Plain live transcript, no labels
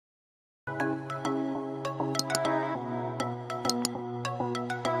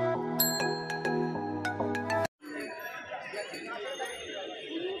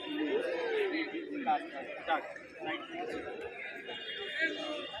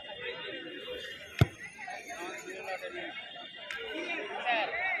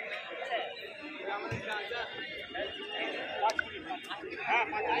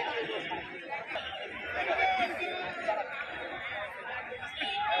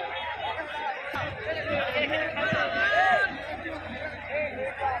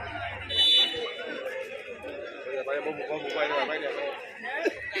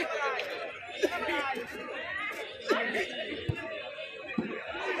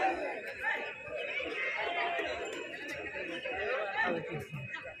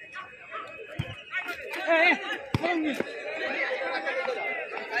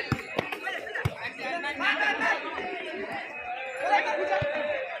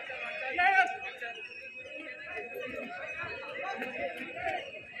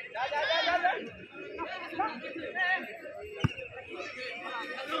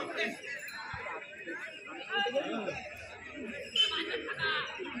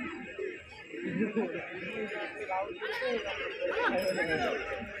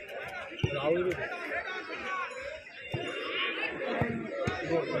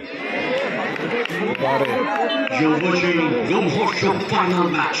You're watching Roomhorsham final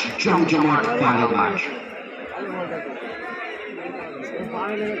match, Jamjamat final match.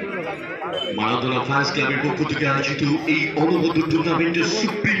 Maradona Fans Club পক্ষ থেকে আয়োজিত এই অনবদ্য টুর্নামেন্টের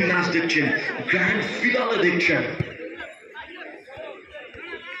সুপ্রিম ম্যাচ দেখছেন, গ্র্যান্ড ফিনালে দেখছেন।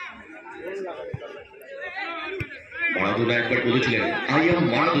 Maradona একবার বলেছিলেন, I am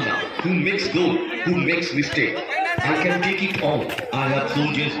Maradona, who makes goal, who makes mistake. I can take it all. I have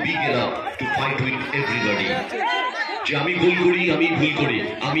soldiers big enough to fight with everybody. যে আমি গোল করি, আমি ভুল করি,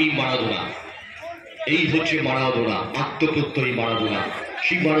 আমি মারাদোনা। এই হচ্ছে মারাদোনা, আত্মপ্রত্যয়ী মারাদোনা।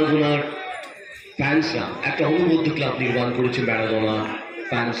 সেই মারাদোনার ফ্যান্সরা একটা অনবদ্য ক্লাব নির্মাণ করেছে, মারাদোনা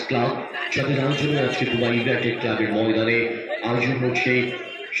ফ্যান্স ক্লাব, যাদের আয়োজনে আজকে দুবাই ইউনাইটেড ক্লাবের ময়দানে আয়োজন হচ্ছে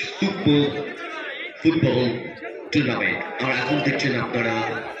সুপার ফুটবল টুর্নামেন্ট। আর এখন দেখছেন আপনারা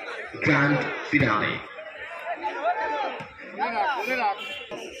গ্র্যান্ড ফিনালে,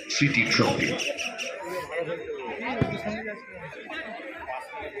 সিটি ট্রফি।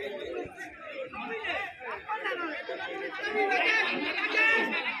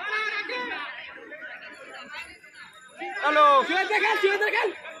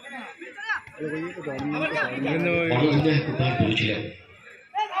 বলেছিলেন,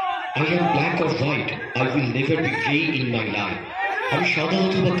 I am black or white, I will never be gay in my life. আমি সাদা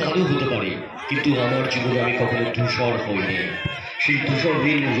অথবা কালো হতে পারি, কিন্তু আমার জীবনে আমি কখনো ধূসর হইনি। সেই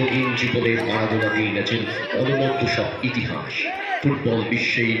ধূসরহীন রঙিন জীবনের মারাদোনা দিয়ে গেছেন অনবদ্য সব ইতিহাস। ফুটবল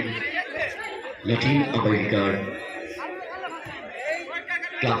বিশ্বে ল্যাটিন আমেরিকার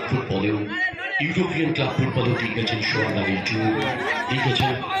ক্লাব ফুটবলেও, ইউরোপিয়ান ক্লাব ফুটবলেও দিয়ে গেছেন স্বর্ণালী যুগ, দিয়ে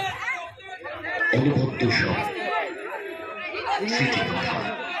গেছেন অনবদ্য সব স্মৃতি কথা,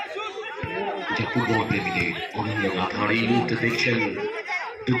 যা ফুটবল প্রেমীদের অনন্য গাথার। এই মুহূর্তে দেখছেন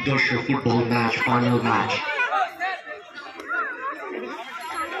দুর্দর্শ ফুটবল ম্যাচ, ফাইনাল ম্যাচ।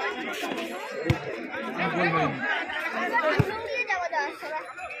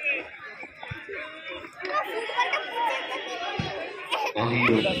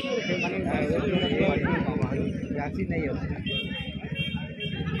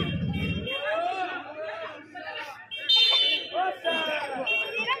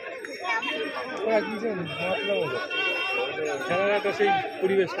 সেই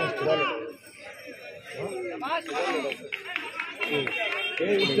পরিবেশ ভালো,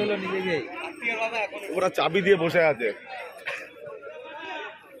 ওরা চাবি দিয়ে বসে আছে।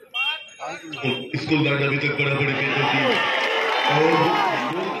 স্কুল বাংলা ভিতর বরাবরই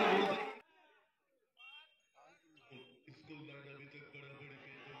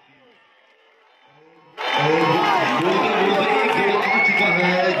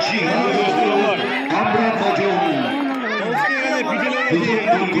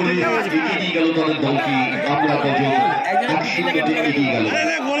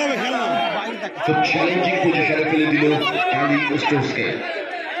খুব চ্যালেঞ্জিং পজিশনে ফেলে দিল অ্যান্ডি স্টোকসকে।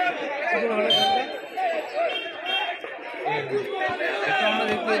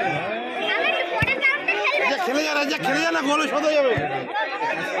 খেলে যা না, গোলে শোধ হয়ে যাবে।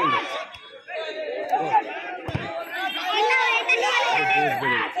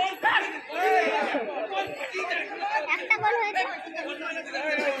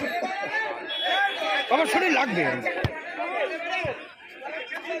 আমার শরীর লাগবে।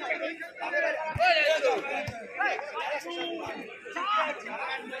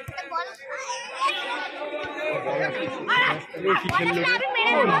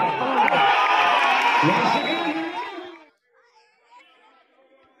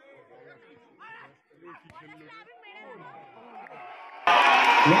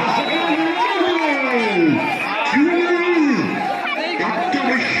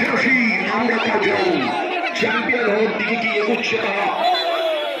 আত্মবিশ্বাসী আমরা কজন, চ্যাম্পিয়ন হওয়ার দিকে কি এগোচ্ছে তারা।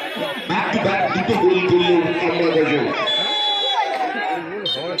 ব্যাক টু ব্যাক দুটো গোল করল আমরা কজন।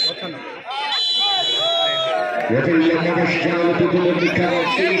 রেফারি আমাদের জানানো প্রতিদ্বন্দ্বিতা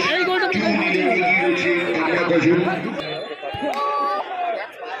শেষ। 2-0 এগিয়ে রয়েছে আমরা কজন।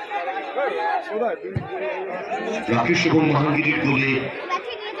 রাকেশ এবং মাহাঙ্গীরের গোলে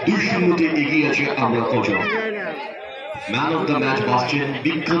 2-0 এগিয়ে আছে আমরা কজন। ম্যান অফ দ্য ম্যাচ বাসছেন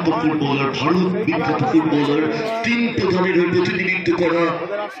বিখ্যাত ফুটবলার, ভারত বিখ্যাত ফুটবলার, তিন প্রধানের হয়ে প্রতিনিধিত্ব করা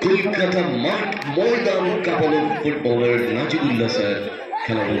কলকাতা মাঠ ময়দান কাঁপানো ফুটবলার নাজিবুল্লাহ স্যার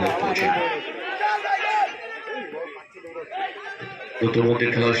খেলাধুলা করছেন। প্রথমার্ধের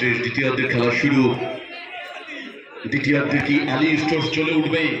খেলা শেষ, দ্বিতীয়ার্ধের খেলা শুরু। দ্বিতীয়ার্ধে কি আলী স্টোর্স চলে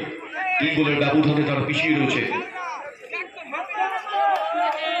উঠবে? 2 গোলের ব্যবধানে তারা পিছিয়ে রয়েছে।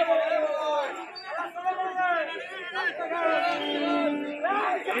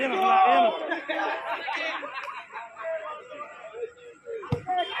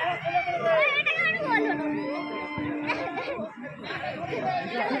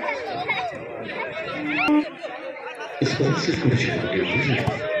 Sponsors করেছেন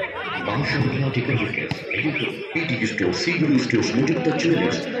মাংস টিকারিকেস, PT store, Shriguru store, Majumdar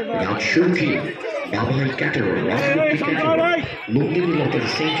jewellers, রাজ শৌখিন, বাবাই caterer, Rajlakshmi caterer, Nandini lottery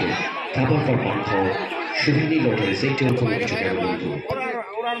centre, খাবার পর পান খাওয়া, সোহিনী লটারি সেন্টার কমিটি বন্ধু।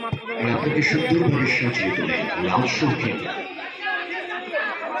 আর আপনাকে সুন্দরভাবে সাজিয়ে তোলে রাজ শৌখিন।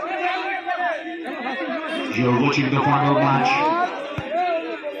 You're watching the final match.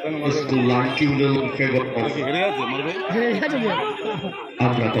 It's the line 2-0 in favor of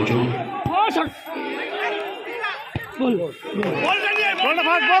আমরা কজন।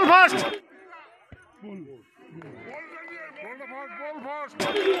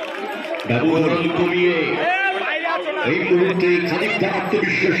 ব্যবধান কমিয়ে এই মুহূর্তে খানিকটা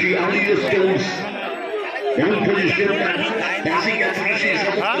আত্মবিশ্বাসী আলী স্টোনস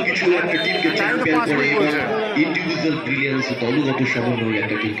ইন্ডিভিজুয়াল ব্রিলিয়ান্স, দলগত সমন্বয়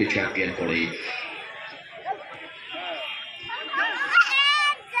একটা টিমকে চ্যাম্পিয়ন করে।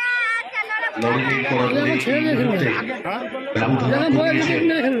 লড়াই করার ব্যবধান কমিয়েছে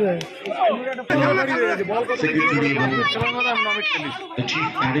সেক্রেটারি এবং the chief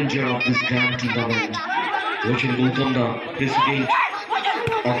manager of this grand tournament, Roshan Gulkonda, president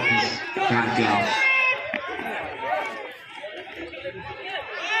of this fan club.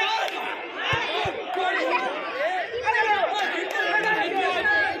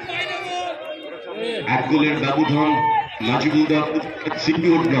 এক গোলের ব্যবধান নাজিবুল্লাহ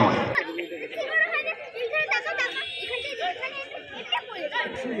সিকিউর নয়।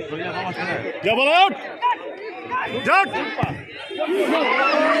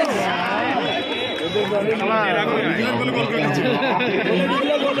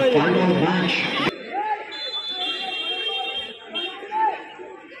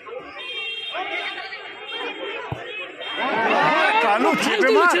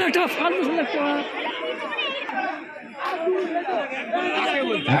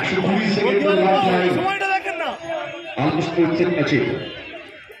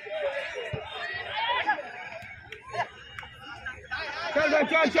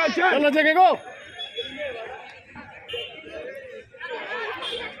 चलो जगह को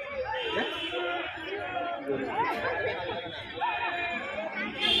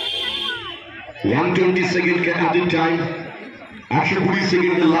 120 seconds के added time, 120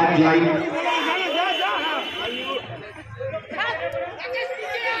 seconds के lifeline।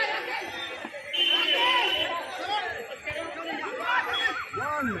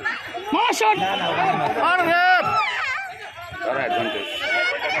 माशॉट और रेप और एडवांटेज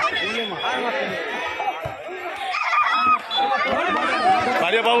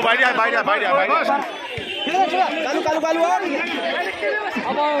बारिया बाबू बारिया बारिया बारिया बारिया कालू कालू कालू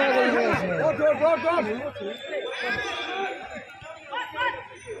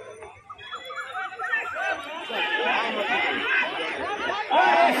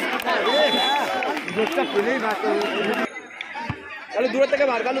दूर तक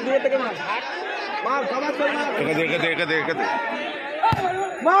मार कालू दूर तक मार मार समाज कर मार देख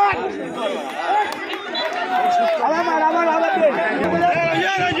मार आवा मार आवा आवा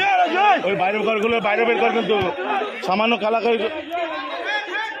ওই বাইরে বের করগুলো বাইরে বের কর কিন্তু সামান্য খেলা করে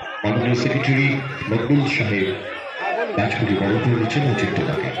মাননীয় সেক্রেটারি মকবুল সাহেব ম্যাচগুলি বড় করে দিচ্ছেন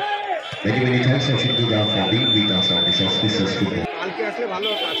অচিন্তটাকে। Many thanks to Shindura for being with us on this auspicious football. কালকে আসলে ভালো,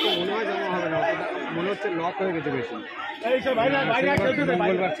 আজকে মনে হয় জমা হবে না, মনে হচ্ছে লক হয়ে গেছে বেশি। এই সব বাইরে বাইরে খেলতে দে,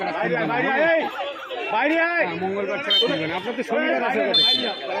 মঙ্গলবার ছাড়া বাইরে বাইরে এই বাইরে আয়, মঙ্গলবার ছাড়া খেলবে না, আপনাদের শনিবার আছে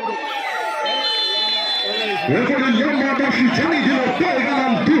রেকর্ডের লম্বাবাসী জানিয়ে দিল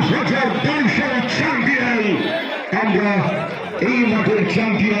পেয়েগেলাম 2022 চ্যাম্পিয়ন। আমরা এই মাঠের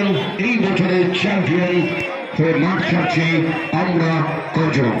চ্যাম্পিয়ন, এই বছরের চ্যাম্পিয়ন হয়ে মাঠ ছাড়ছি আমরা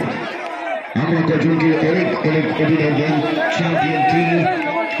কজন। আমরা কজনকে অনেক অনেক অভিনন্দন। Champion team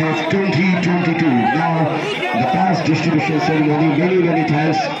of 2022. Now, the pass distribution ceremony, many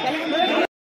thanks